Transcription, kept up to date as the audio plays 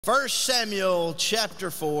First Samuel chapter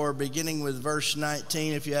 4, beginning with verse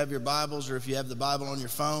 19. If you have your Bibles or if you have the Bible on your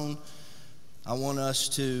phone, I want us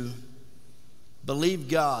to believe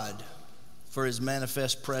God for his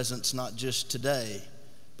manifest presence, not just today,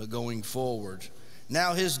 but going forward.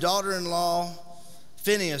 Now his daughter-in-law,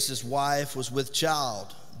 Phinehas' wife, was with child,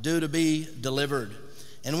 due to be delivered.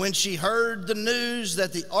 And when she heard the news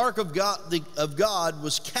that the ark of God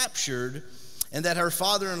was captured, and that her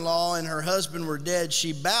father-in-law and her husband were dead,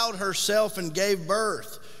 she bowed herself and gave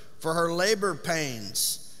birth, for her labor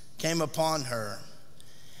pains came upon her.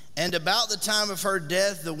 And about the time of her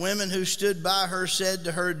death, the women who stood by her said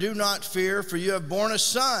to her, "Do not fear, for you have borne a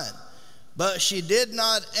son." But she did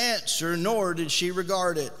not answer, nor did she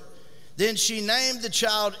regard it. Then she named the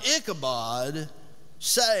child Ichabod,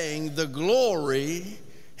 saying, "The glory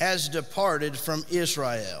has departed from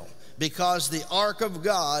Israel, because the ark of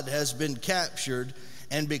God has been captured,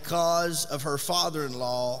 and because of her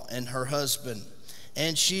father-in-law and her husband."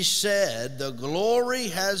 And she said, "The glory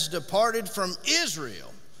has departed from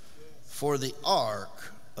Israel, for the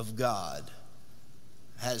ark of God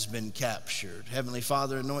has been captured." Heavenly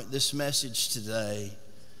Father, anoint this message today.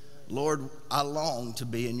 Lord, I long to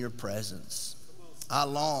be in your presence. I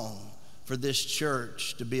long for this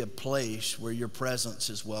church to be a place where your presence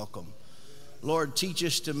is welcome. Lord, teach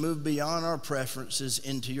us to move beyond our preferences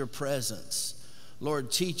into your presence.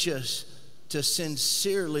 Lord, teach us to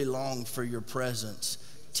sincerely long for your presence.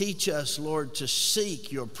 Teach us, Lord, to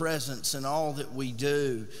seek your presence in all that we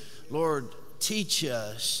do. Lord, teach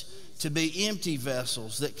us to be empty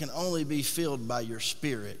vessels that can only be filled by your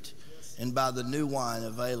Spirit and by the new wine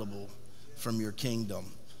available from your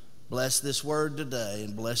kingdom. Bless this word today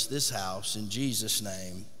and bless this house in Jesus'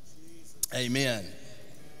 name. Amen.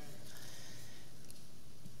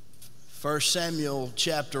 1 Samuel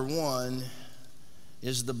chapter 1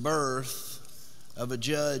 is the birth of a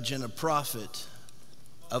judge and a prophet,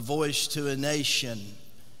 a voice to a nation.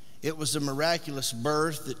 It was a miraculous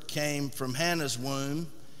birth that came from Hannah's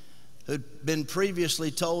womb, who'd been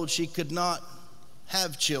previously told she could not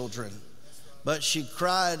have children. But she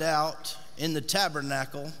cried out in the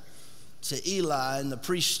tabernacle to Eli in the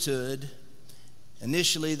priesthood.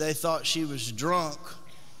 Initially, they thought she was drunk.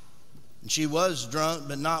 And she was drunk,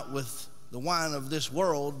 but not with the wine of this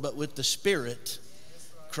world, but with the Spirit,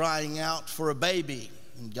 crying out for a baby.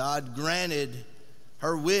 And God granted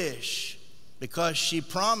her wish, because she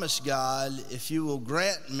promised God, "If you will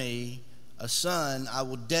grant me a son, I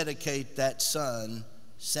will dedicate that son,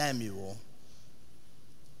 Samuel,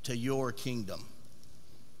 to your kingdom.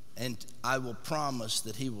 And I will promise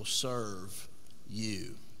that he will serve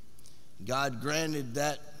you." God granted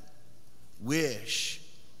that wish.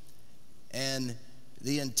 And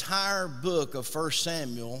the entire book of 1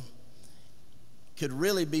 Samuel could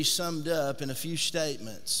really be summed up in a few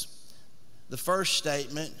statements. The first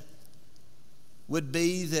statement would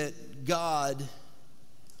be that God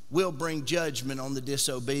will bring judgment on the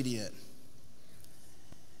disobedient.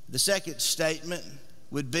 The second statement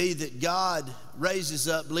would be that God raises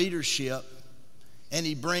up leadership and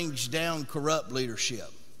he brings down corrupt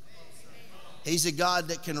leadership. He's a God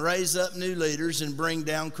that can raise up new leaders and bring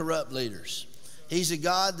down corrupt leaders. He's a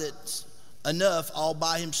God that's enough all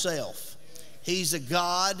by himself. He's a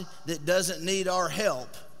God that doesn't need our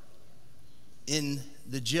help in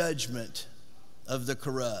the judgment of the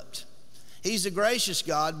corrupt. He's a gracious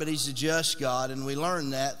God, but he's a just God, and we learn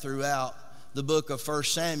that throughout the book of 1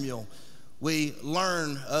 Samuel. We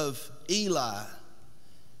learn of Eli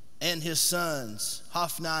and his sons,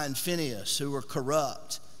 Hophni and Phinehas, who were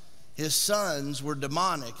corrupt. His sons were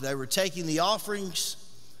demonic. They were taking the offerings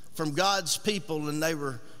from God's people and they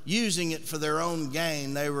were using it for their own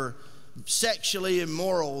gain. They were sexually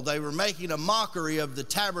immoral. They were making a mockery of the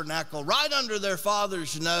tabernacle right under their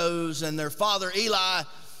father's nose, and their father Eli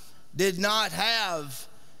did not have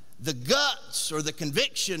the guts or the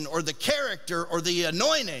conviction or the character or the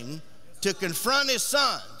anointing to confront his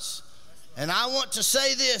sons. And I want to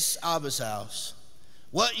say this, Abba's house: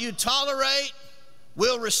 what you tolerate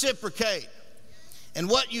will reciprocate, and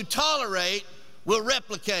what you tolerate will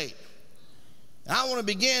replicate. I want to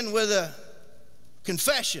begin with a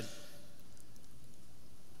confession.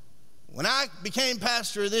 When I became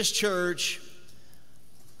pastor of this church,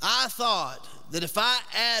 I thought that if I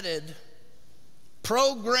added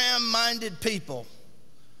program-minded people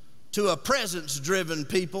to a presence-driven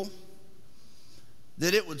people,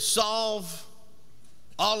 that it would solve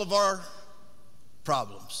all of our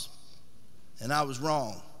problems. And I was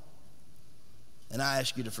wrong. And I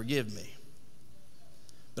ask you to forgive me.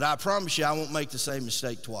 But I promise you I won't make the same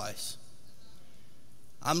mistake twice.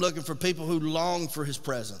 I'm looking for people who long for his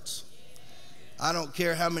presence. I don't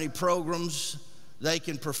care how many programs they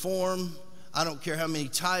can perform. I don't care how many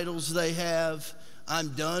titles they have. I'm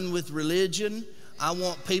done with religion. I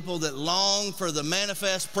want people that long for the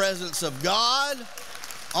manifest presence of God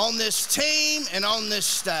on this team and on this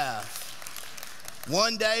staff.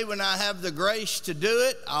 One day when I have the grace to do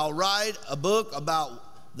it, I'll write a book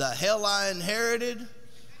about the hell I inherited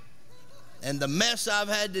and the mess I've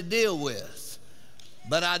had to deal with.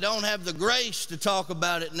 But I don't have the grace to talk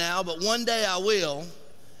about it now, but one day I will,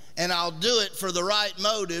 and I'll do it for the right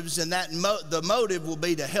motives, and the motive will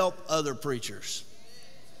be to help other preachers.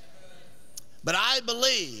 But I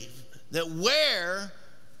believe that where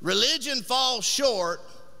religion falls short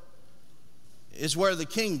is where the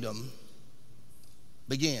kingdom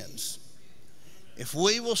begins. If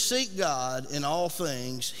we will seek God in all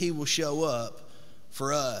things, He will show up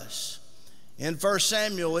for us. In 1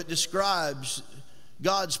 Samuel, it describes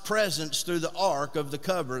God's presence through the ark of the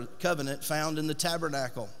covenant found in the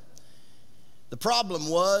tabernacle. The problem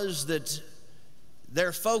was that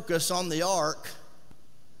their focus on the ark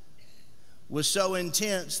was so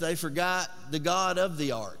intense they forgot the God of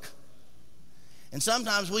the ark. And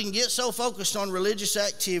sometimes we can get so focused on religious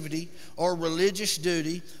activity or religious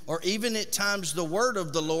duty or even at times the word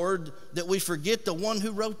of the Lord that we forget the one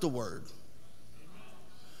who wrote the word.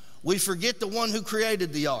 We forget the one who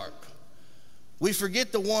created the ark. We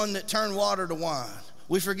forget the one that turned water to wine.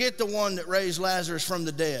 We forget the one that raised Lazarus from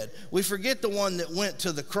the dead. We forget the one that went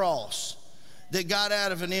to the cross, that got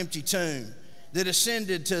out of an empty tomb, that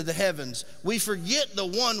ascended to the heavens. We forget the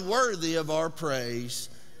one worthy of our praise,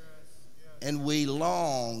 and we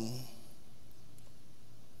long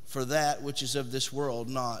for that which is of this world,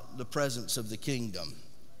 not the presence of the kingdom.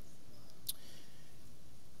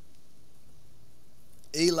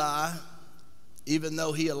 Eli, even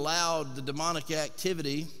though he allowed the demonic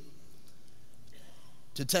activity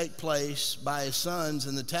to take place by his sons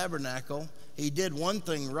in the tabernacle, he did one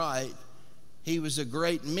thing right. He was a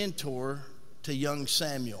great mentor to young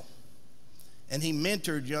Samuel. And he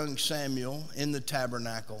mentored young Samuel in the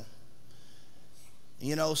tabernacle.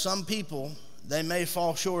 You know, some people, they may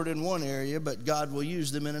fall short in one area, but God will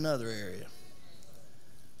use them in another area.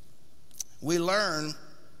 We learn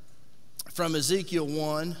from Ezekiel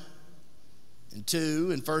 1 and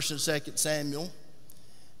 2 and 1 and 2 Samuel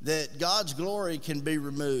that God's glory can be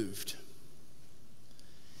removed.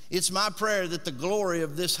 It's my prayer that the glory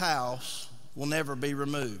of this house will never be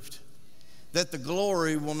removed, that the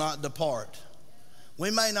glory will not depart. We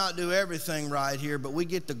may not do everything right here, but we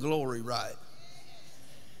get the glory right.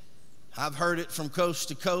 I've heard it from coast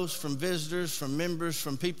to coast, from visitors, from members,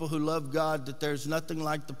 from people who love God, that there's nothing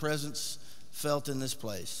like the presence felt in this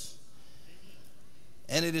place.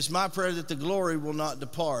 And it is my prayer that the glory will not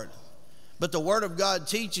depart. But the Word of God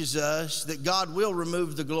teaches us that God will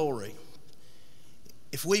remove the glory.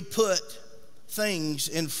 If we put things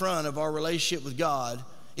in front of our relationship with God,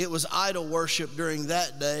 it was idol worship during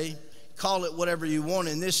that day. Call it whatever you want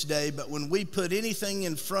in this day, but when we put anything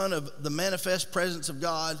in front of the manifest presence of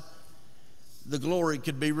God, the glory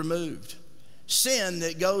could be removed. Sin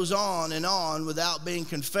that goes on and on without being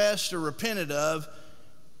confessed or repented of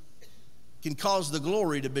can cause the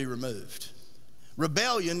glory to be removed.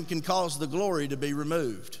 Rebellion can cause the glory to be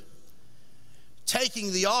removed.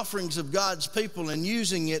 Taking the offerings of God's people and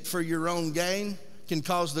using it for your own gain can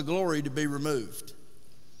cause the glory to be removed.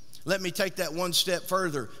 Let me take that one step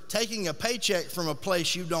further. Taking a paycheck from a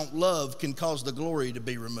place you don't love can cause the glory to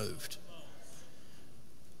be removed.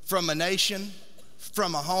 From a nation,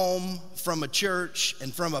 from a home, from a church,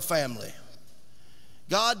 and from a family.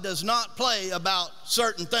 God does not play about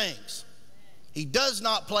certain things. He does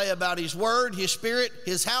not play about His Word, His Spirit,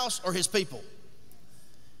 His house, or His people.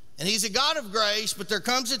 And He's a God of grace, but there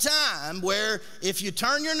comes a time where if you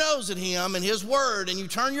turn your nose at Him and His Word and you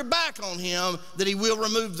turn your back on Him, that He will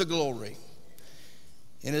remove the glory.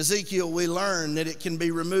 In Ezekiel, we learn that it can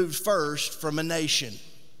be removed first from a nation.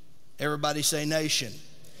 Everybody say nation.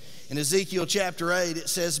 In Ezekiel chapter 8, it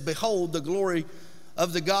says, "Behold, the glory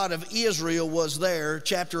of the God of Israel was there."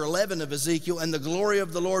 Chapter 11 of Ezekiel, "And the glory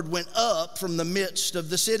of the Lord went up from the midst of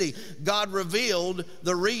the city." God revealed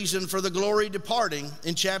the reason for the glory departing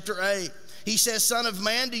in chapter 8. He says, "Son of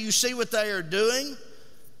man, do you see what they are doing?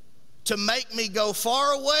 To make me go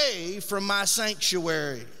far away from my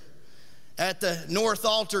sanctuary." At the north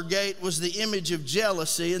altar gate was the image of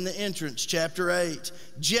jealousy in the entrance, chapter 8.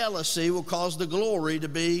 Jealousy will cause the glory to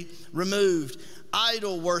be removed.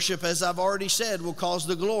 Idol worship, as I've already said, will cause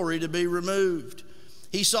the glory to be removed.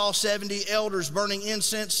 He saw 70 elders burning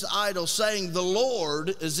incense to idols, saying, "The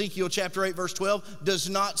Lord," Ezekiel chapter 8, verse 12, "does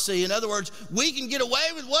not see." In other words, we can get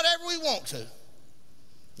away with whatever we want to.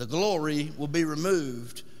 the glory will be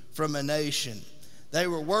removed from a nation. They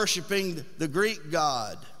were worshiping the Greek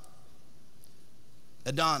god,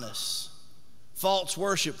 Adonis. False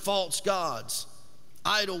worship, false gods,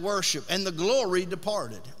 idol worship, and the glory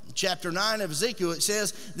departed. In chapter 9 of Ezekiel, it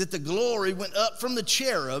says that the glory went up from the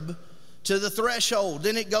cherub to the threshold.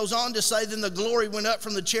 Then it goes on to say, then the glory went up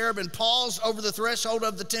from the cherub and paused over the threshold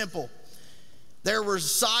of the temple. There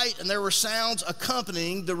was sight and there were sounds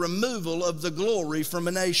accompanying the removal of the glory from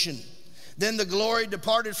a nation. Then the glory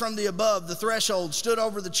departed from the above, the threshold, stood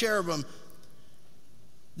over the cherubim.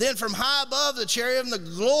 Then from high above the cherubim, the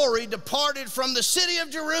glory departed from the city of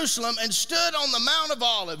Jerusalem and stood on the Mount of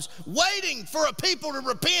Olives, waiting for a people to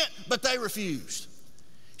repent, but they refused.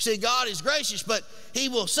 See, God is gracious, but he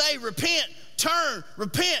will say, repent, turn,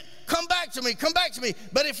 repent, come back to me, come back to me.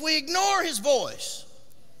 But if we ignore his voice,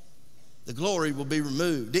 the glory will be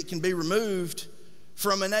removed. It can be removed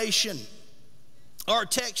from a nation. Our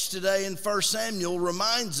text today in 1 Samuel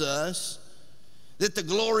reminds us that the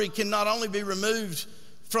glory can not only be removed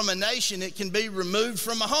from a nation, it can be removed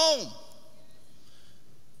from a home.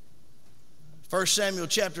 1 Samuel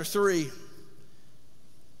chapter 3,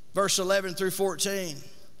 verse 11 through 14.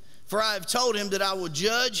 For I have told him that I will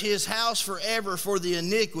judge his house forever for the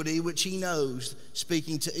iniquity which he knows,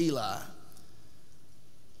 speaking to Eli.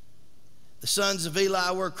 The sons of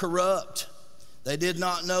Eli were corrupt. They did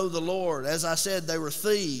not know the Lord. As I said, they were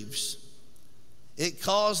thieves. It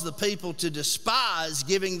caused the people to despise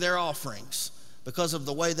giving their offerings because of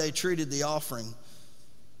the way they treated the offering.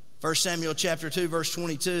 1 Samuel chapter 2, verse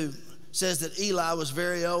 22 says that Eli was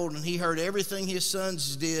very old, and he heard everything his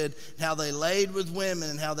sons did, how they laid with women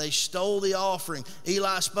and how they stole the offering.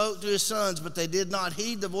 Eli spoke to his sons, but they did not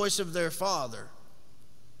heed the voice of their father.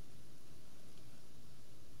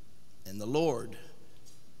 And the Lord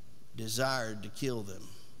desired to kill them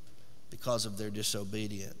because of their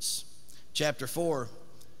disobedience. Chapter 4,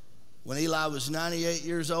 when Eli was 98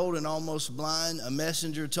 years old and almost blind, a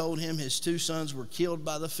messenger told him his two sons were killed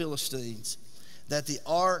by the Philistines, that the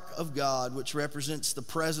ark of God, which represents the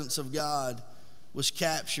presence of God, was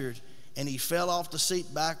captured, and he fell off the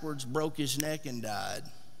seat backwards, broke his neck, and died.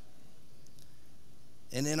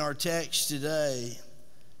 And in our text today,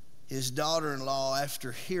 his daughter-in-law,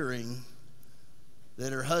 after hearing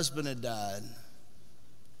that her husband had died,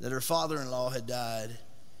 that her father-in-law had died,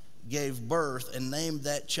 gave birth and named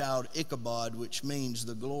that child Ichabod, which means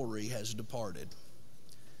the glory has departed.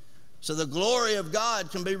 So the glory of God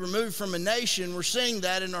can be removed from a nation. We're seeing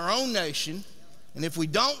that in our own nation. And if we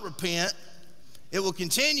don't repent, it will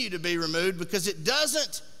continue to be removed because it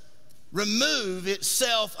doesn't remove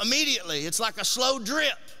itself immediately. It's like a slow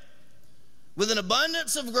drip. With an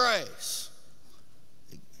abundance of grace,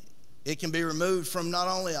 it can be removed from not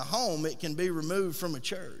only a home, it can be removed from a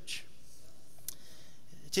church.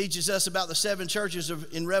 It teaches us about the 7 churches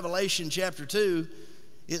in Revelation chapter 2.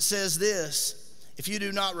 It says this, if you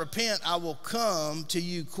do not repent, I will come to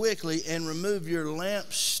you quickly and remove your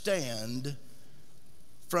lampstand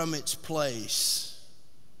from its place.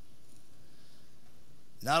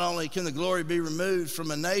 Not only can the glory be removed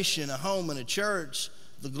from a nation, a home, and a church,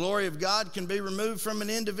 the glory of God can be removed from an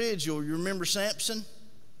individual. You remember Samson?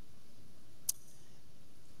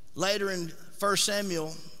 Later in 1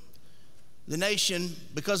 Samuel, the nation,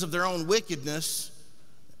 because of their own wickedness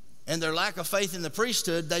and their lack of faith in the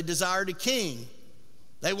priesthood, they desired a king.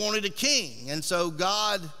 They wanted a king. And so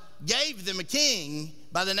God gave them a king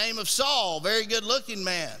by the name of Saul, very good-looking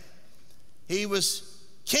man. He was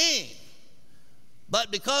king.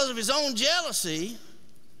 But because of his own jealousy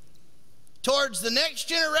towards the next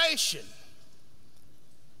generation,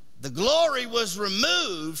 the glory was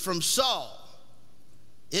removed from Saul.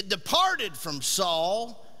 It departed from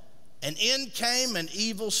Saul, and in came an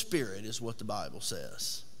evil spirit, is what the Bible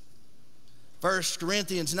says. 1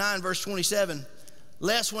 Corinthians 9, verse 27,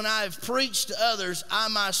 lest when I have preached to others, I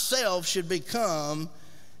myself should become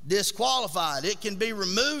disqualified. It can be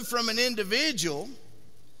removed from an individual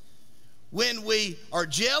when we are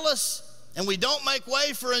jealous and we don't make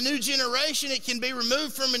way for a new generation. It can be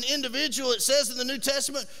removed from an individual. It says in the New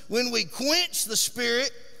Testament, when we quench the Spirit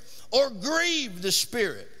or grieve the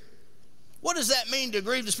Spirit. What does that mean, to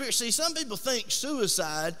grieve the Spirit? See, some people think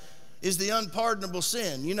suicide is the unpardonable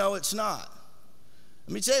sin. You know, it's not.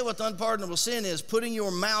 Let me tell you what the unpardonable sin is: putting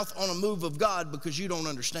your mouth on a move of God because you don't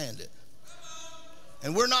understand it.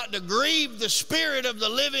 And we're not to grieve the Spirit of the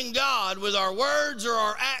living God with our words or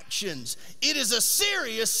our actions. It is a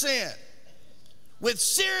serious sin with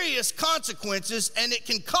serious consequences, and it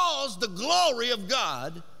can cause the glory of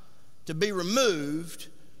God to be removed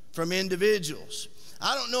from individuals.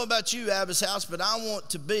 I don't know about you, Abba's house, but I want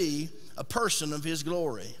to be a person of his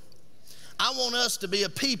glory. I want us to be a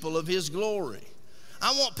people of his glory.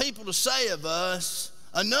 I want people to say of us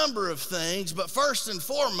a number of things, but first and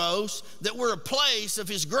foremost, that we're a place of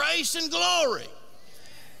his grace and glory,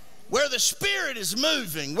 where the Spirit is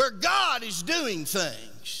moving, where God is doing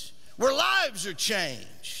things, where lives are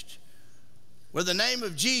changed, where the name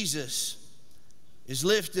of Jesus is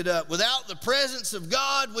lifted up. Without the presence of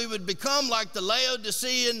God, we would become like the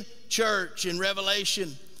Laodicean church in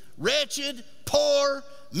Revelation, wretched, poor,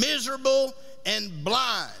 miserable, and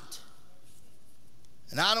blind.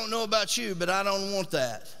 And I don't know about you, but I don't want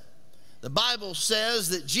that. The Bible says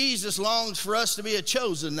that Jesus longs for us to be a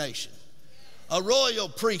chosen nation, a royal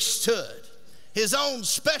priesthood, his own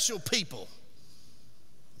special people,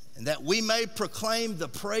 and that we may proclaim the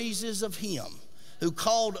praises of him who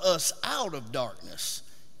called us out of darkness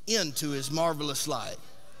into his marvelous light.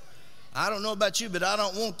 I don't know about you, but I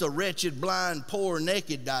don't want the wretched, blind, poor,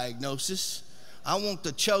 naked diagnosis. I want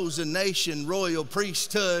the chosen nation, royal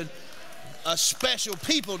priesthood, a special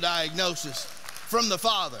people diagnosis from the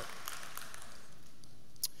Father.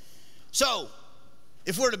 So,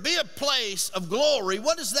 if we're to be a place of glory,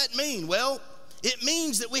 what does that mean? Well, it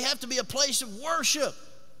means that we have to be a place of worship.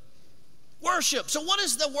 Worship. So what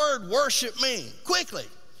does the word worship mean? Quickly,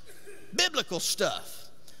 biblical stuff.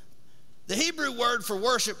 The Hebrew word for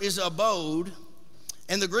worship is abode,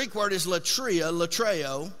 and the Greek word is latria,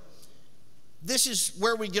 latreo. This is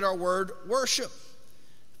where we get our word worship.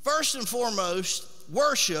 First and foremost,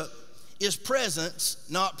 worship is presence,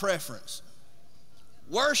 not preference.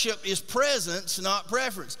 Worship is presence, not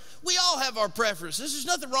preference. We all have our preferences. There's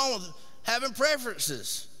nothing wrong with having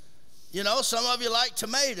preferences. You know, some of you like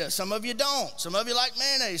tomato, some of you don't. Some of you like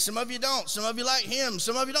mayonnaise, some of you don't. Some of you like him,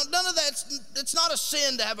 some of you don't. None of that's, it's not a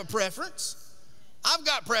sin to have a preference. I've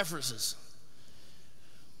got preferences.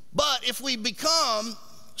 But if we become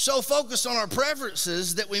so focused on our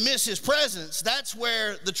preferences that we miss his presence, that's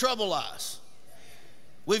where the trouble lies.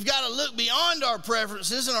 We've got to look beyond our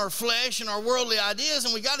preferences and our flesh and our worldly ideas,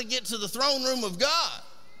 and we've got to get to the throne room of God,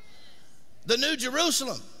 the New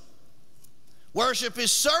Jerusalem. Worship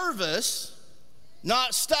is service,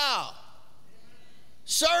 not style.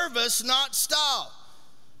 Service, not style.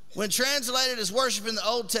 When translated as worship in the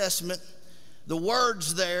Old Testament, the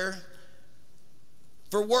words there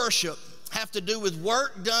for worship have to do with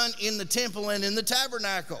work done in the temple and in the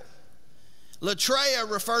tabernacle. Latreia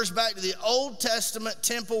refers back to the Old Testament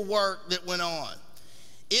temple work that went on.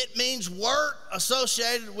 It means work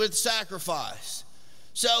associated with sacrifice.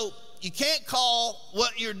 So you can't call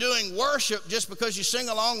what you're doing worship just because you sing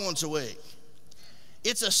along once a week.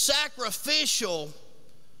 It's a sacrificial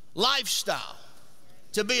lifestyle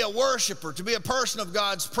to be a worshiper, to be a person of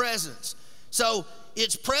God's presence. So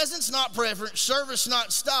it's presence, not preference, service,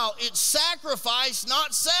 not style. It's sacrifice,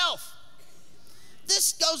 not self.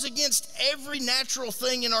 This goes against every natural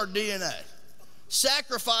thing in our DNA.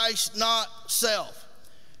 Sacrifice, not self.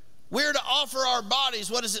 We're to offer our bodies,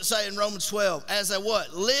 what does it say in Romans 12? As a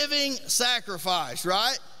what? Living sacrifice,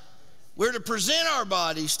 right? We're to present our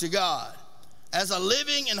bodies to God as a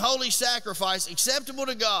living and holy sacrifice acceptable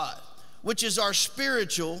to God, which is our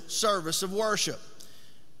spiritual service of worship.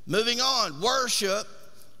 Moving on, worship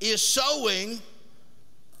is sowing,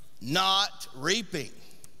 not reaping.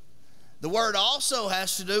 The word also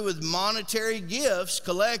has to do with monetary gifts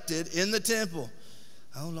collected in the temple.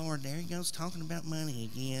 Oh, Lord, there he goes talking about money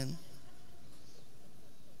again.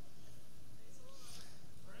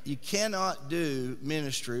 You cannot do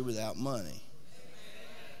ministry without money.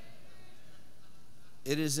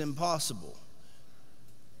 It is impossible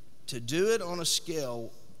to do it on a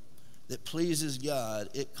scale that pleases God.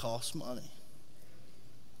 It costs money.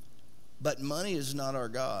 But money is not our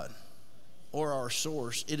God or our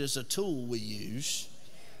source. It is a tool we use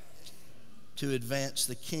to advance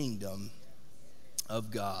the kingdom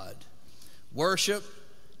of God. Worship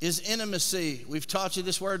is intimacy. We've taught you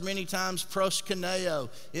this word many times, proskuneo.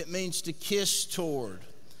 It means to kiss toward.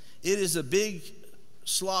 It is a big,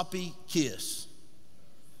 sloppy kiss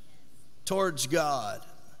towards God.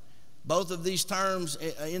 Both of these terms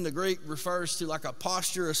in the Greek refers to like a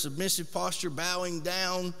posture, a submissive posture, bowing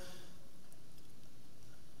down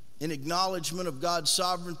in acknowledgement of God's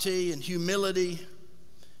sovereignty and humility,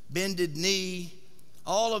 bended knee.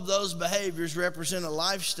 All of those behaviors represent a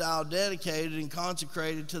lifestyle dedicated and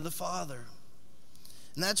consecrated to the Father.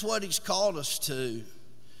 And that's what he's called us to.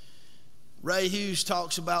 Ray Hughes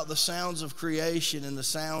talks about the sounds of creation and the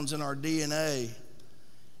sounds in our DNA.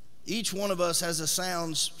 Each one of us has a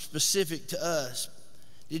sound specific to us.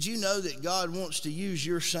 Did you know that God wants to use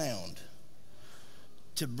your sound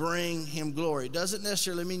to bring him glory? It doesn't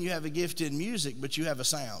necessarily mean you have a gift in music, but you have a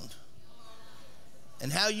sound.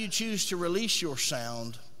 And how you choose to release your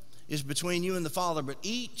sound is between you and the Father. But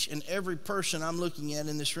each and every person I'm looking at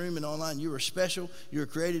in this room and online, you are special, you are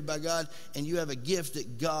created by God, and you have a gift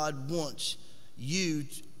that God wants you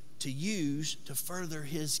to use to further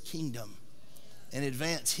his kingdom and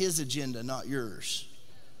advance his agenda, not yours.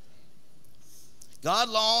 God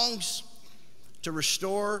longs to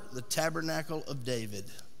restore the tabernacle of David,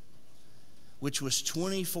 which was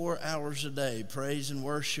 24 hours a day, praise and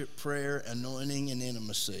worship, prayer, anointing, and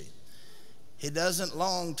intimacy. He doesn't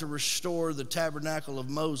long to restore the tabernacle of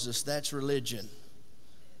Moses. That's religion.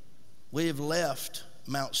 We have left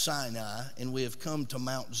Mount Sinai and we have come to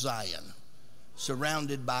Mount Zion,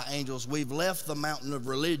 surrounded by angels. We've left the mountain of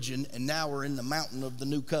religion and now we're in the mountain of the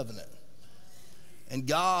new covenant. And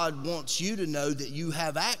God wants you to know that you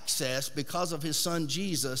have access because of his son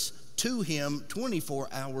Jesus to him 24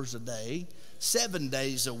 hours a day, 7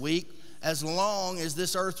 days a week. As long as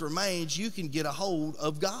this earth remains, you can get a hold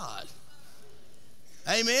of God.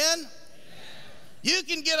 Amen? Amen. You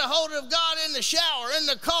can get a hold of God in the shower, in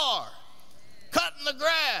the car, cutting the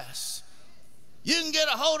grass. You can get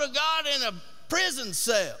a hold of God in a prison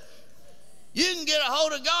cell. You can get a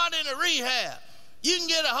hold of God in a rehab. You can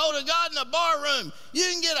get a hold of God in a bar room. You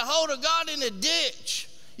can get a hold of God in a ditch.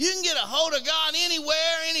 You can get a hold of God anywhere,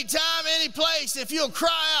 anytime, any place. If you'll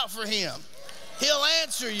cry out for him, he'll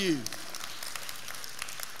answer you.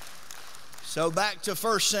 So back to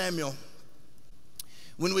 1 Samuel.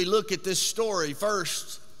 When we look at this story,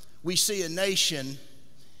 first we see a nation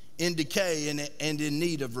in decay and in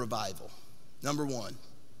need of revival. Number one,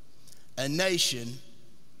 a nation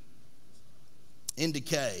in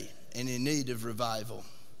decay and in need of revival.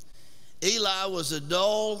 Eli was a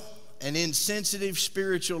dull and insensitive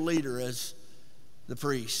spiritual leader as the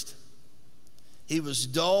priest. He was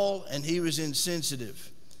dull and he was insensitive.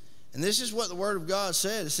 And this is what the word of God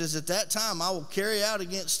said. It says, at that time I will carry out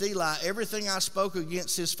against Eli everything I spoke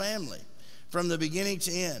against his family from the beginning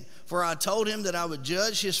to end. For I told him that I would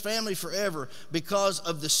judge his family forever because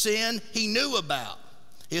of the sin he knew about.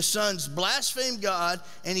 His sons blasphemed God,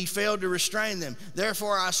 and he failed to restrain them.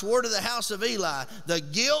 Therefore, I swore to the house of Eli, the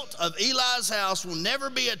guilt of Eli's house will never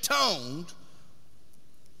be atoned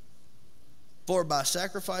for by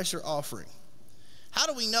sacrifice or offering. How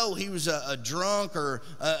do we know he was a drunk or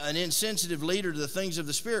an insensitive leader to the things of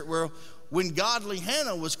the Spirit? Well, when godly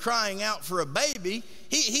Hannah was crying out for a baby,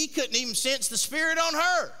 he couldn't even sense the Spirit on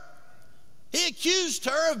her. He accused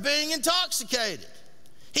her of being intoxicated.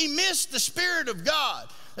 He missed the Spirit of God.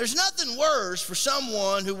 There's nothing worse for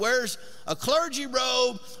someone who wears a clergy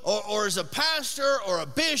robe or is a pastor or a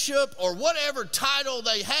bishop or whatever title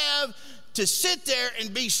they have to sit there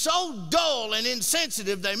and be so dull and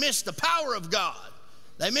insensitive they miss the power of God.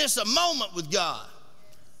 They miss a moment with God.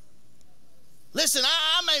 Listen,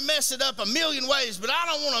 I may mess it up a million ways, but I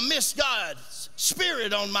don't want to miss God's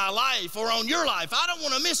Spirit on my life or on your life. I don't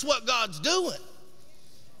want to miss what God's doing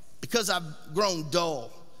because I've grown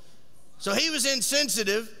dull. So he was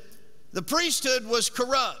insensitive. The priesthood was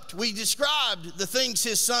corrupt. We described the things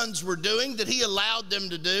his sons were doing that he allowed them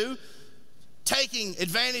to do, taking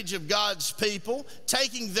advantage of God's people,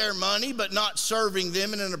 taking their money but not serving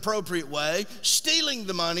them in an appropriate way, stealing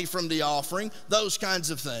the money from the offering, those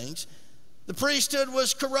kinds of things. The priesthood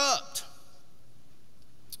was corrupt.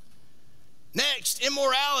 Next,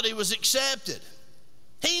 immorality was accepted.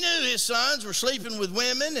 He knew his sons were sleeping with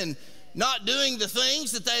women and not doing the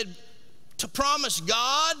things that they'd to promise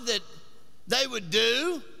God that they would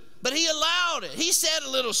do, but he allowed it. He said a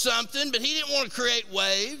little something, but he didn't want to create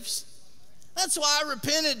waves. That's why I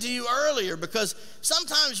repented to you earlier, because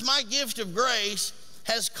sometimes my gift of grace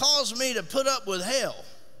has caused me to put up with hell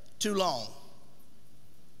too long.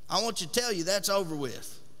 I want to tell you that's over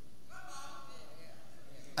with.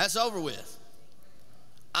 That's over with.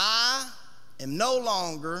 I am no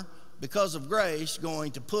longer, because of grace,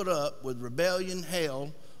 going to put up with rebellion,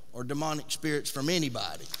 hell, or demonic spirits from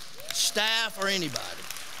anybody, staff or anybody.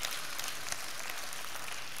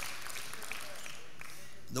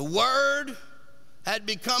 The word had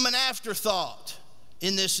become an afterthought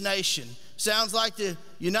in this nation. Sounds like the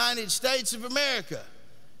United States of America.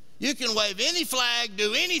 You can wave any flag,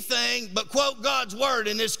 do anything, but quote God's word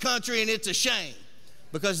in this country, and it's a shame.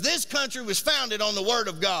 Because this country was founded on the word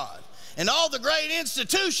of God. And all the great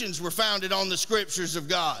institutions were founded on the scriptures of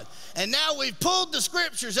God. And now we've pulled the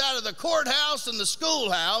scriptures out of the courthouse and the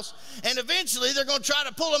schoolhouse, and eventually they're going to try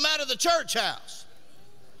to pull them out of the church house.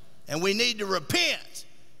 And we need to repent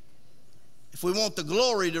if we want the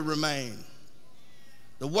glory to remain.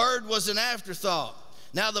 The word was an afterthought.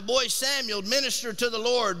 Now the boy Samuel ministered to the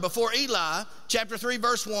Lord before Eli, chapter 3,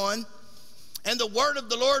 verse 1. And the word of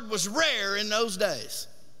the Lord was rare in those days.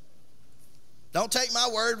 Don't take my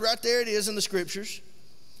word, right there it is in the scriptures.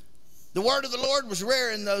 The word of the Lord was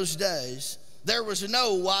rare in those days. There was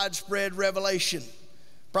no widespread revelation.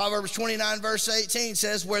 Proverbs 29 verse 18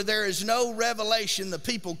 says, where there is no revelation, the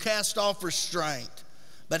people cast off restraint.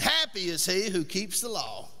 But happy is he who keeps the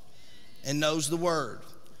law and knows the word.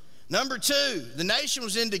 Number two, the nation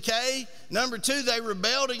was in decay. Number two, they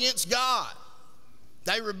rebelled against God.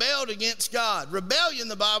 They rebelled against God. Rebellion,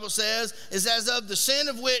 the Bible says, is as of the sin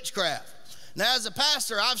of witchcraft. Now, as a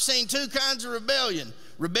pastor, I've seen two kinds of rebellion.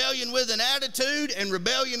 Rebellion with an attitude and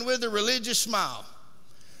rebellion with a religious smile.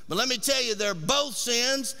 But let me tell you, they're both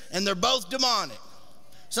sins and they're both demonic.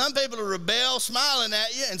 Some people will rebel smiling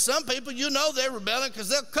at you, and some people, you know they're rebelling because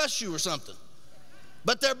they'll cuss you or something.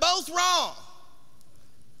 But they're both wrong.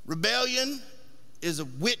 Rebellion is a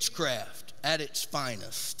witchcraft at its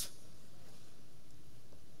finest.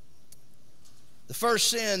 The first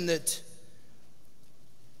sin that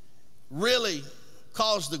really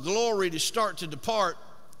caused the glory to start to depart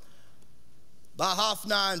by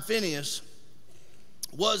Hophni and Phinehas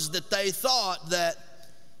was that they thought that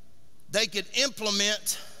they could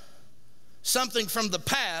implement something from the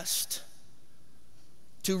past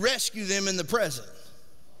to rescue them in the present.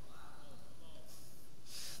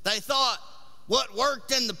 They thought what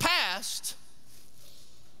worked in the past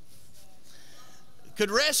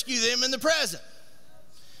could rescue them in the present.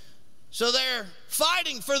 So they're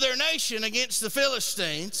fighting for their nation against the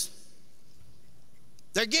Philistines.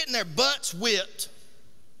 They're getting their butts whipped.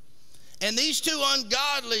 And these two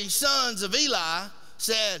ungodly sons of Eli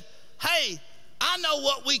said, hey, I know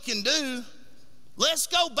what we can do. Let's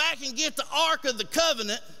go back and get the Ark of the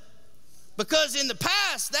Covenant, because in the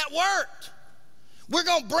past that worked. We're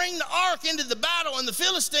going to bring the Ark into the battle, and the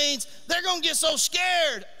Philistines, they're going to get so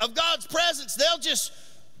scared of God's presence, they'll just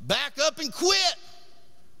back up and quit.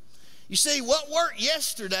 You see, what worked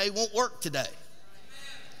yesterday won't work today.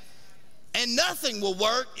 And nothing will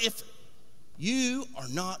work if you are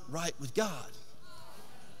not right with God.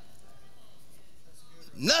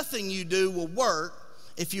 Nothing you do will work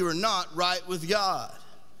if you are not right with God.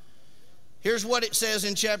 Here's what it says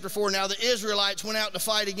in chapter 4. Now the Israelites went out to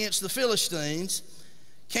fight against the Philistines,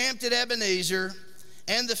 camped at Ebenezer,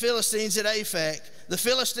 and the Philistines at Aphek. The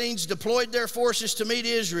Philistines deployed their forces to meet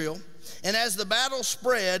Israel. And as the battle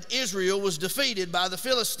spread, Israel was defeated by the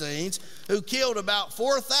Philistines, who killed about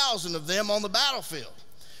 4,000 of them on the battlefield.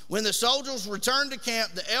 When the soldiers returned to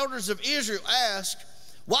camp, the elders of Israel asked,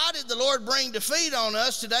 why did the Lord bring defeat on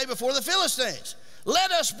us today before the Philistines?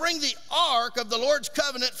 Let us bring the ark of the Lord's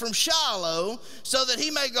covenant from Shiloh, so that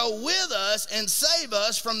he may go with us and save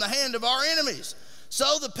us from the hand of our enemies.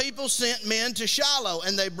 So the people sent men to Shiloh,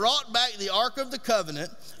 and they brought back the ark of the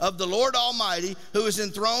covenant of the Lord Almighty, who is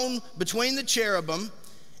enthroned between the cherubim.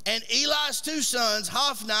 And Eli's two sons,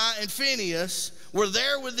 Hophni and Phinehas, were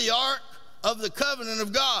there with the ark of the covenant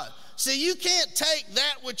of God. See, you can't take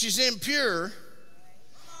that which is impure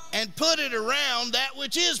and put it around that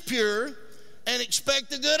which is pure and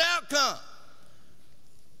expect a good outcome.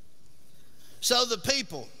 So the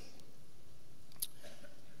people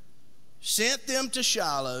sent them to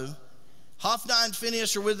Shiloh. Hophni and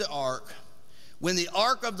Phinehas are with the ark. When the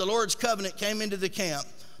ark of the Lord's covenant came into the camp,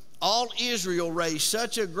 all Israel raised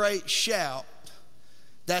such a great shout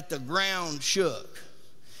that the ground shook.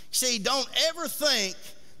 See, don't ever think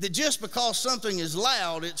that just because something is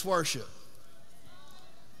loud, it's worship.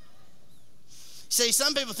 See,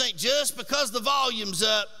 some people think just because the volume's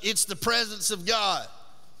up, it's the presence of God.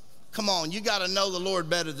 Come on, you got to know the Lord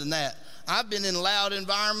better than that. I've been in loud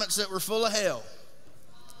environments that were full of hell.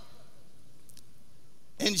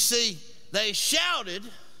 And you see, they shouted,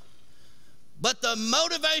 but the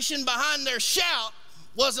motivation behind their shout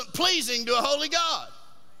wasn't pleasing to a holy God.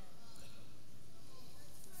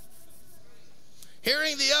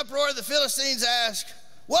 Hearing the uproar, the Philistines asked,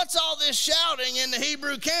 what's all this shouting in the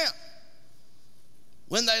Hebrew camp?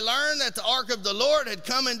 When they learned that the ark of the Lord had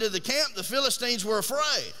come into the camp, the Philistines were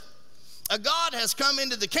afraid. A God has come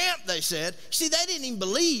into the camp, they said. See, they didn't even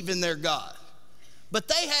believe in their God. But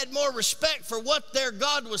they had more respect for what their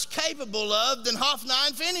God was capable of than Hophni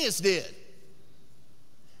and Phinehas did.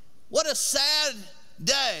 What a sad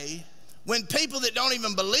day when people that don't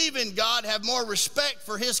even believe in God have more respect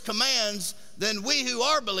for his commands than we who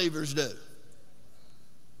are believers do.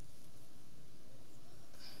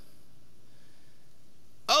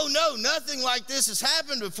 Oh no, nothing like this has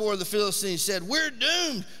happened before, the Philistines said. We're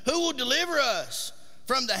doomed. Who will deliver us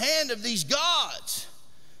from the hand of these gods?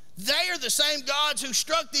 They are the same gods who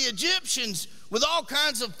struck the Egyptians with all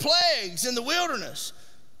kinds of plagues in the wilderness.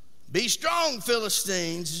 Be strong,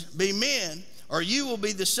 Philistines, be men. or you will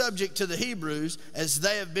be the subject to the Hebrews as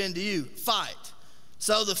they have been to you. Fight.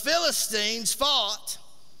 So the Philistines fought,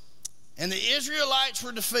 and the Israelites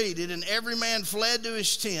were defeated, and every man fled to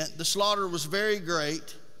his tent. The slaughter was very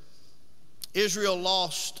great. Israel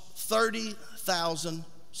lost 30,000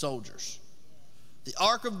 soldiers. The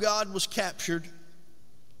ark of God was captured,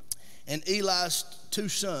 and Eli's 2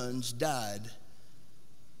 sons died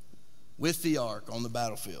with the ark on the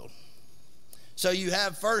battlefield. So you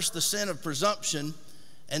have first the sin of presumption,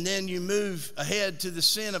 and then you move ahead to the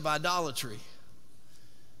sin of idolatry.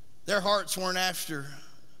 Their hearts weren't after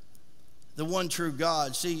the one true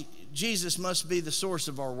God. See, Jesus must be the source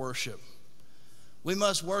of our worship. We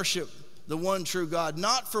must worship the one true God,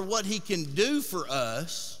 not for what he can do for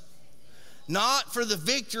us, not for the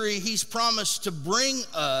victory he's promised to bring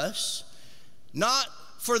us, not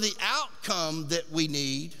for the outcome that we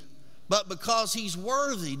need, but because he's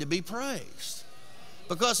worthy to be praised.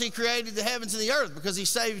 Because he created the heavens and the earth, because he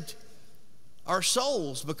saved our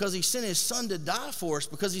souls, because he sent his son to die for us,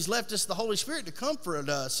 because he's left us the Holy Spirit to comfort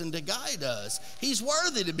us and to guide us. He's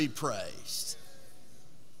worthy to be praised.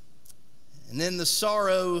 And then the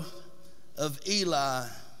sorrow of Eli.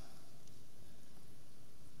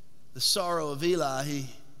 The sorrow of Eli, he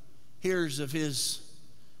hears of his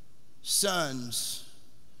sons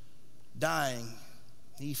dying.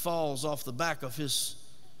 He falls off the back of his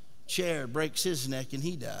chair, breaks his neck, and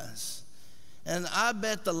he dies. And I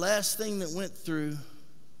bet the last thing that went through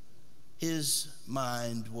his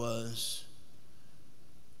mind was,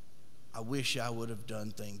 I wish I would have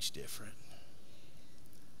done things different.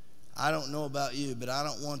 I don't know about you, but I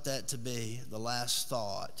don't want that to be the last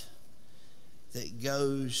thought that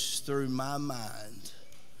goes through my mind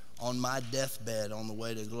on my deathbed on the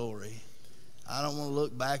way to glory. I don't want to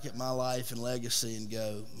look back at my life and legacy and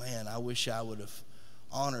go, man, I wish I would have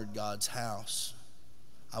honored God's house.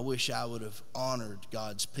 I wish I would have honored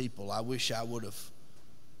God's people. I wish I would have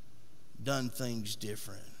done things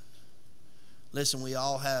different. Listen, we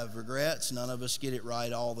all have regrets. None of us get it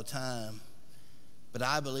right all the time. But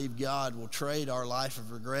I believe God will trade our life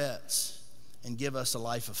of regrets and give us a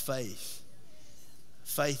life of faith.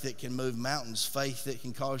 Faith that can move mountains. Faith that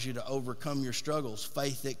can cause you to overcome your struggles.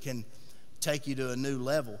 Faith that can take you to a new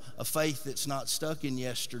level. A faith that's not stuck in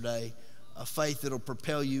yesterday. A faith that'll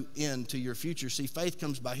propel you into your future. See, faith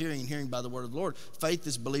comes by hearing, and hearing by the word of the Lord. Faith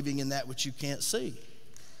is believing in that which you can't see.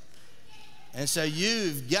 And so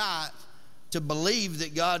you've got to believe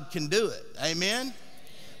that God can do it. Amen?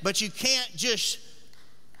 But you can't just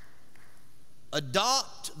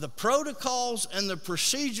adopt the protocols and the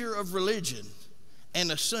procedure of religion and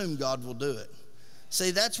assume God will do it.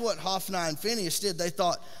 See, that's what Hophni and Phinehas did. They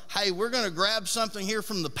thought, hey, we're going to grab something here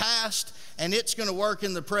from the past and it's going to work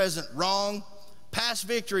in the present. Wrong. Past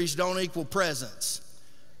victories don't equal presence.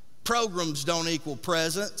 Programs don't equal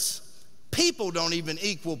presence. People don't even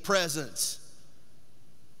equal presence.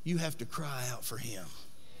 You have to cry out for him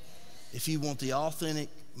if you want the authentic,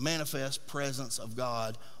 manifest presence of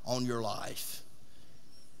God on your life.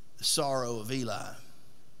 The sorrow of Eli.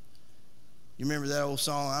 You remember that old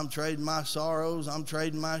song, I'm trading my sorrows, I'm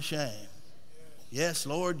trading my shame. Yes,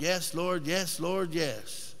 Lord, yes, Lord, yes, Lord,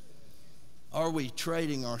 yes. Are we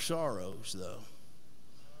trading our sorrows, though,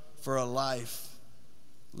 for a life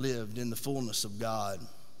lived in the fullness of God?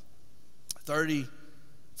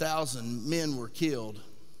 30,000 men were killed,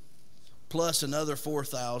 plus another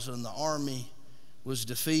 4,000. The army was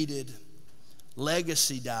defeated.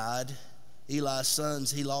 Legacy died. Eli's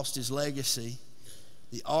sons, he lost his legacy.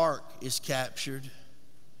 The ark is captured.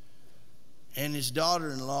 And his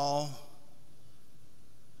daughter-in-law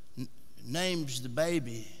names the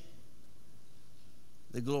baby,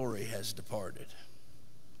 the glory has departed.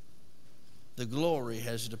 The glory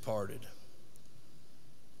has departed.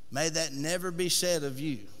 May that never be said of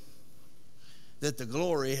you, that the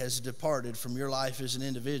glory has departed from your life as an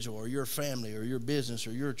individual or your family or your business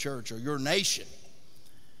or your church or your nation.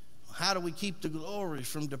 How do we keep the glory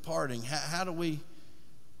from departing? How do we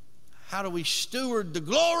steward the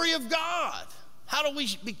glory of God? How do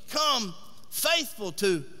we become faithful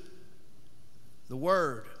to the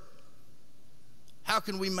word? How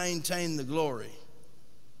can we maintain the glory?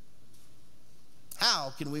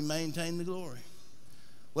 How can we maintain the glory?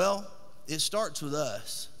 Well, it starts with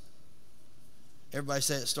us. Everybody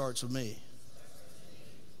say it starts with me.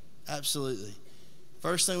 Absolutely.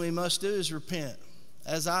 First thing we must do is repent.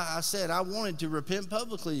 As I said, I wanted to repent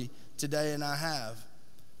publicly today, and I have.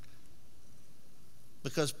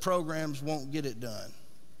 Because programs won't get it done.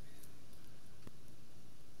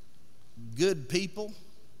 Good people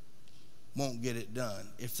won't get it done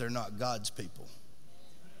if they're not God's people.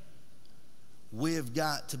 We have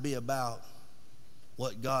got to be about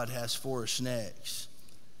what God has for us next.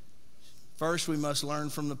 First, we must learn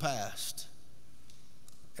from the past.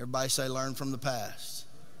 Everybody say, learn from the past.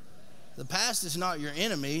 The past is not your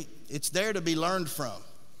enemy. It's there to be learned from,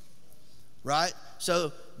 right?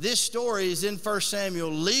 So this story is in 1 Samuel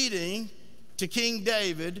leading to King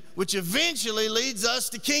David, which eventually leads us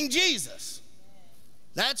to King Jesus.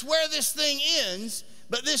 That's where this thing ends,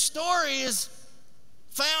 but this story is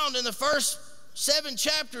found in the first 7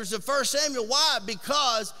 chapters of 1 Samuel. Why?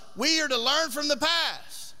 Because we are to learn from the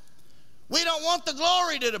past. We don't want the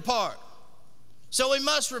glory to depart. So we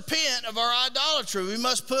must repent of our idolatry. We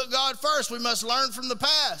must put God first. We must learn from the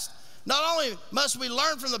past. Not only must we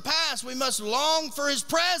learn from the past, we must long for His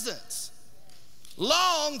presence.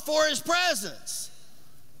 Long for His presence.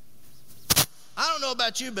 I don't know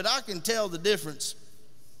about you, but I can tell the difference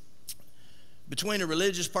between a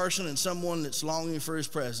religious person and someone that's longing for His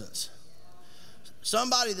presence.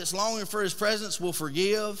 Somebody that's longing for His presence will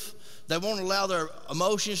forgive. They won't allow their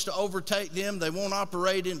emotions to overtake them. They won't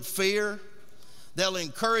operate in fear. They'll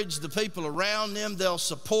encourage the people around them. They'll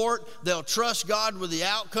support. They'll trust God with the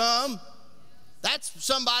outcome. That's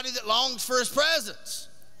somebody that longs for His presence.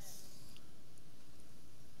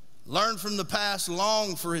 Learn from the past,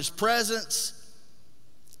 long for His presence,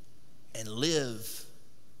 and live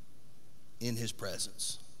in His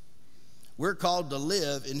presence. We're called to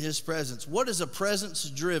live in His presence. What does a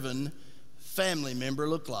presence-driven family member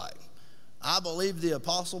look like? I believe the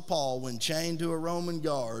Apostle Paul, when chained to a Roman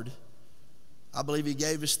guard, I believe he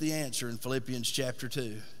gave us the answer in Philippians chapter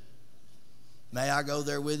 2. May I go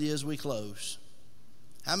there with you as we close?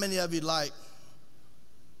 How many of you like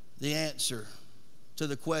the answer to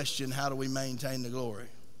the question, how do we maintain the glory?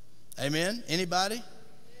 Amen? Anybody?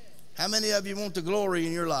 How many of you want the glory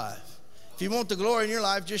in your life? If you want the glory in your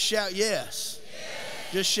life, just shout yes.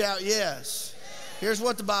 Just shout yes. Here's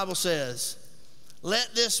what the Bible says.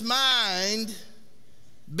 Let this mind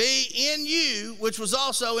be in you, which was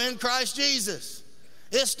also in Christ Jesus.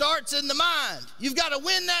 It starts in the mind. You've got to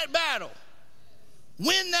win that battle.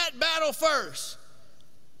 Win that battle first.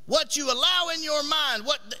 What you allow in your mind,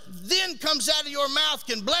 what then comes out of your mouth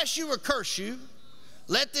can bless you or curse you.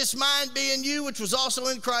 Let this mind be in you, which was also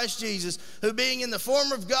in Christ Jesus, who being in the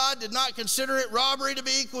form of God did not consider it robbery to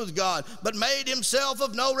be equal with God, but made Himself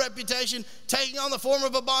of no reputation, taking on the form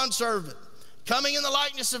of a bondservant, coming in the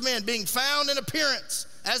likeness of men, being found in appearance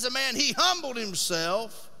as a man, He humbled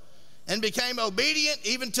Himself and became obedient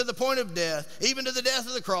even to the point of death, even to the death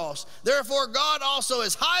of the cross. Therefore God also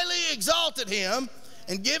has highly exalted Him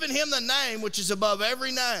and given Him the name which is above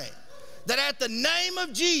every name, that at the name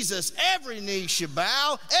of Jesus every knee shall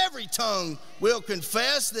bow, every tongue will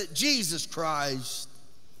confess that Jesus Christ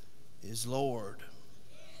is Lord.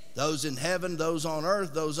 Those in heaven, those on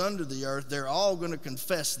earth, those under the earth, they're all going to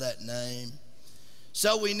confess that name.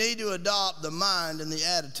 So we need to adopt the mind and the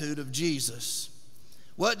attitude of Jesus.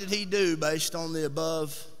 What did He do based on the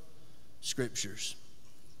above scriptures?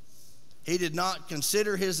 He did not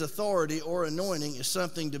consider His authority or anointing as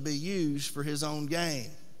something to be used for His own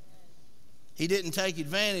gain. He didn't take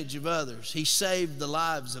advantage of others. He saved the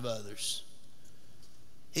lives of others.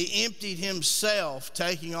 He emptied Himself,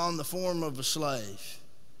 taking on the form of a slave.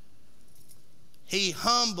 He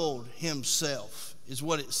humbled Himself, is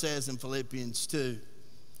what it says in Philippians 2.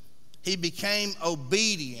 He became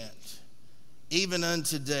obedient even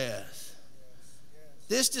unto death.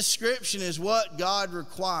 This description is what God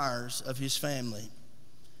requires of His family.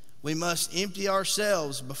 We must empty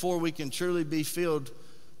ourselves before we can truly be filled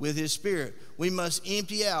with His Spirit. We must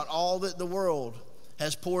empty out all that the world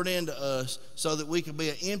has poured into us so that we can be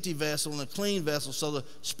an empty vessel and a clean vessel so the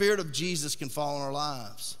Spirit of Jesus can fall in our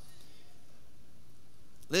lives.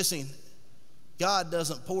 Listen, God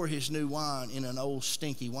doesn't pour His new wine in an old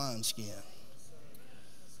stinky wineskin.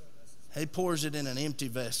 He pours it in an empty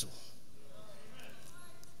vessel.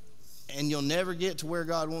 And you'll never get to where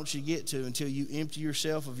God wants you to get to until you empty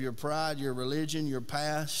yourself of your pride, your religion, your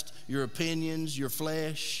past, your opinions, your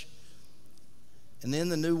flesh. And then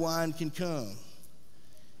the new wine can come.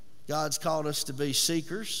 God's called us to be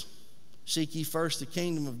seekers. Seek ye first the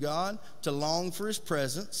kingdom of God, to long for His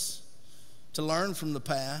presence, to learn from the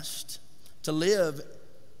past, to live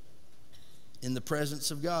in the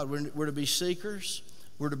presence of God. We're to be seekers.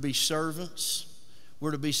 We're to be servants.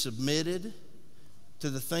 We're to be submitted to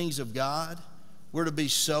the things of God. We're to be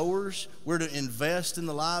sowers. We're to invest in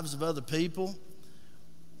the lives of other people.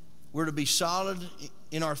 We're to be solid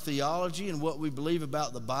in our theology and what we believe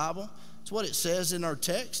about the Bible. It's what it says in our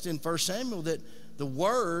text in 1 Samuel, that the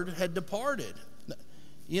Word had departed.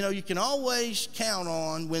 You know, you can always count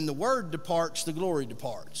on when the Word departs, the glory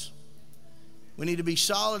departs. We need to be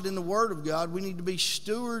solid in the Word of God. We need to be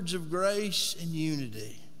stewards of grace and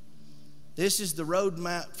unity. This is the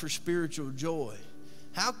roadmap for spiritual joy.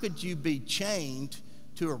 How could you be chained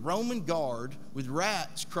to a Roman guard with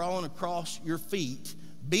rats crawling across your feet,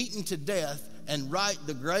 beaten to death, and write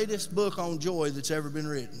the greatest book on joy that's ever been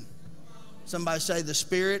written? Somebody say, the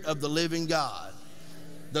Spirit of the living God.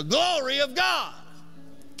 The glory of God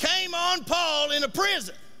came on Paul in a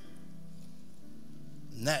prison.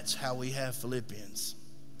 And that's how we have Philippians.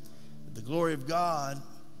 The glory of God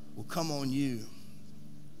will come on you.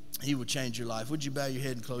 He will change your life. Would you bow your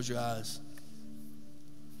head and close your eyes?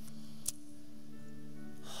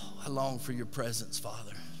 Oh, I long for your presence,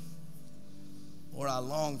 Father. Lord, I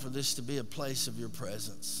long for this to be a place of your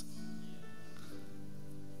presence.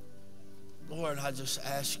 Lord, I just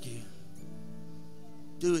ask you,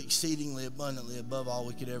 do exceedingly abundantly above all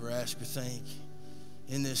we could ever ask or think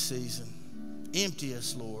in this season. Empty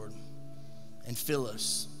us, Lord, and fill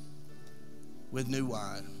us with new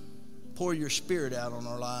wine. Pour your Spirit out on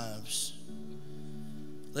our lives.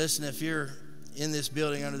 Listen, if you're in this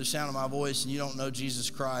building under the sound of my voice and you don't know Jesus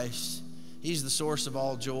Christ, He's the source of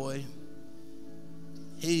all joy.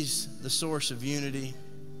 He's the source of unity.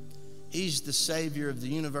 He's the Savior of the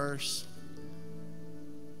universe.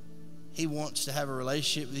 He wants to have a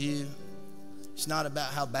relationship with you. It's not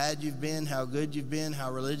about how bad you've been, how good you've been,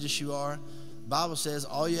 how religious you are. The Bible says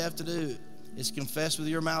all you have to do is confess with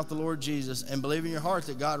your mouth the Lord Jesus and believe in your heart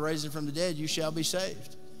that God raised Him from the dead, you shall be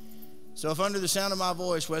saved. So if under the sound of my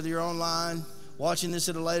voice, whether you're online, watching this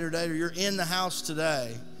at a later date, or you're in the house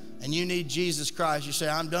today and you need Jesus Christ, you say,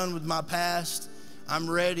 I'm done with my past. I'm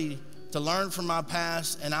ready to learn from my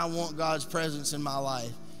past, and I want God's presence in my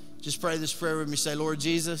life. Just pray this prayer with me. Say, Lord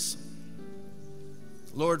Jesus,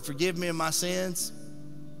 Lord, forgive me of my sins.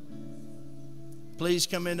 Please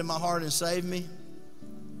come into my heart and save me.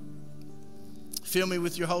 Fill me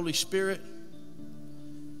with your Holy Spirit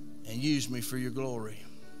and use me for your glory.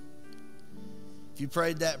 If you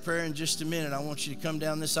prayed that prayer, in just a minute, I want you to come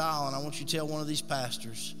down this aisle and I want you to tell one of these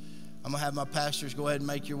pastors. I'm going to have my pastors go ahead and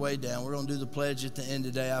make your way down. We're going to do the pledge at the end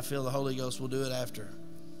today. I feel the Holy Ghost will do it after.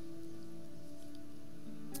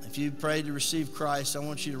 If you prayed to receive Christ, I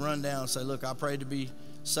want you to run down and say, look, I prayed to be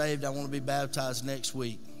saved. I want to be baptized next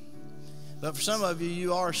week. But for some of you,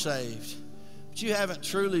 you are saved, but you haven't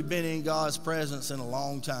truly been in God's presence in a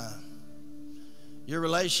long time. Your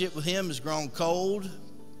relationship with Him has grown cold.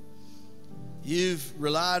 You've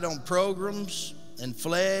relied on programs and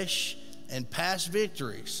flesh and past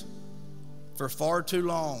victories for far too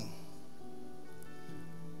long.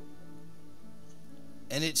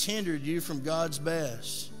 And it's hindered you from God's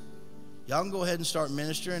best. Y'all can go ahead and start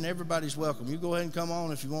ministering. Everybody's welcome. You go ahead and come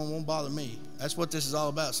on if you want. It won't bother me. That's what this is all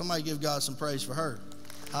about. Somebody give God some praise for her.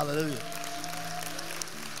 Hallelujah.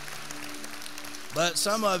 But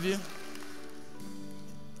some of you,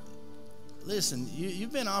 listen,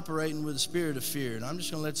 you've been operating with a spirit of fear, and I'm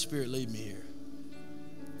just going to let the Spirit lead me here.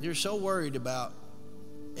 You're so worried about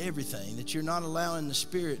everything that you're not allowing the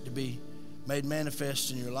Spirit to be made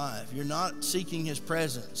manifest in your life. You're not seeking His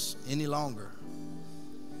presence any longer.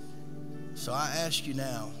 So I ask you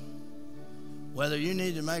now, whether you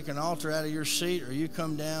need to make an altar out of your seat or you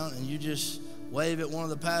come down and you just wave at one of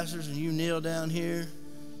the pastors and you kneel down here,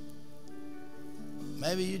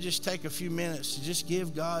 maybe you just take a few minutes to just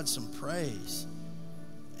give God some praise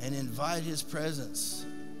and invite His presence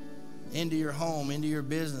into your home, into your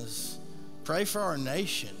business. Pray for our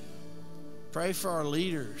nation. Pray for our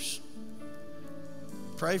leaders.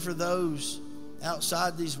 Pray for those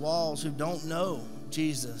outside these walls who don't know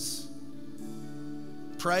Jesus.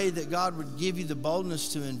 Pray that God would give you the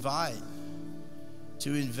boldness to invite,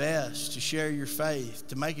 to invest, to share your faith,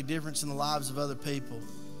 to make a difference in the lives of other people.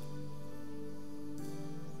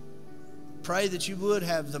 Pray that you would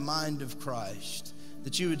have the mind of Christ,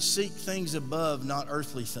 that you would seek things above, not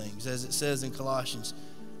earthly things, as it says in Colossians.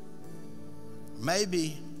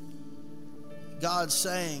 Maybe God's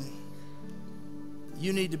saying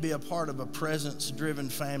you need to be a part of a presence-driven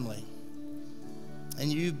family. And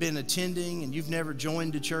you've been attending and you've never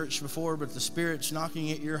joined a church before, but the Spirit's knocking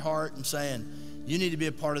at your heart and saying, you need to be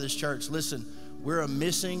a part of this church. Listen, we're a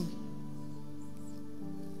missing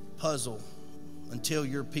puzzle until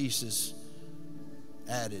your piece is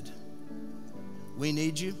added. We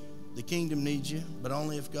need you. The kingdom needs you, but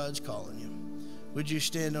only if God's calling you. Would you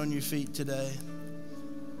stand on your feet today?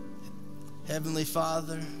 Heavenly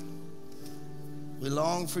Father, we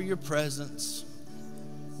long for your presence.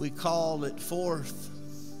 We call it forth.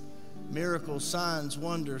 Miracles, signs,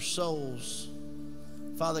 wonders, souls.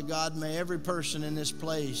 Father God, may every person in this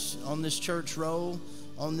place, on this church roll,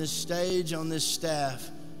 on this stage, on this staff,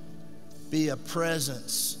 be a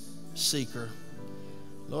presence seeker.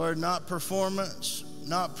 Lord, not performance,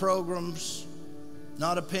 not programs,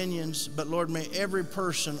 not opinions, but Lord, may every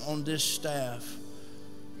person on this staff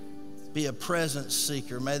be a presence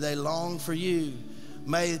seeker. May they long for you.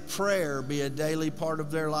 May prayer be a daily part of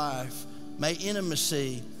their life. May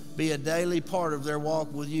intimacy be a daily part of their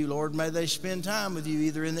walk with you, Lord. May they spend time with you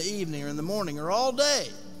either in the evening or in the morning or all day,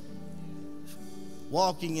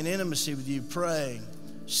 walking in intimacy with you, praying,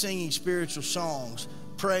 singing spiritual songs,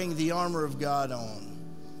 praying the armor of God on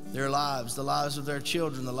their lives, the lives of their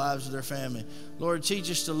children, the lives of their family. Lord,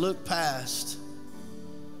 teach us to look past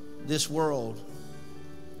this world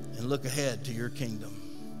and look ahead to your kingdom.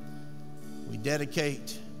 We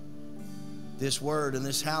dedicate this word and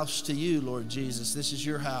this house to you, Lord Jesus. This is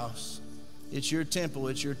your house. It's your temple.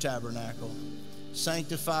 It's your tabernacle.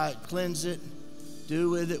 Sanctify it, cleanse it. Do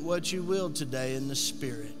with it what you will today in the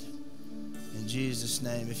Spirit. In Jesus'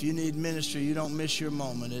 name. If you need ministry, you don't miss your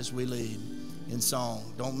moment as we lead in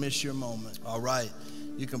song. Don't miss your moment. All right.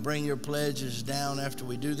 You can bring your pledges down after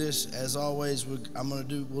we do this. As always, we'll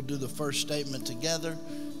do the first statement together.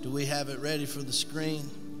 Do we have it ready for the screen?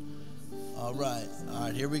 All right,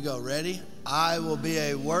 here we go. Ready? I will be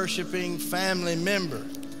a worshiping family member.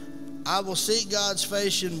 I will seek God's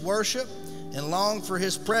face in worship and long for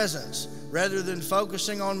his presence rather than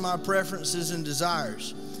focusing on my preferences and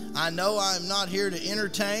desires. I know I am not here to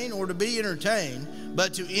entertain or to be entertained,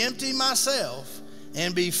 but to empty myself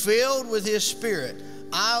and be filled with his Spirit.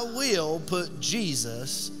 I will put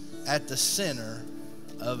Jesus at the center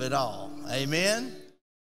of it all. Amen.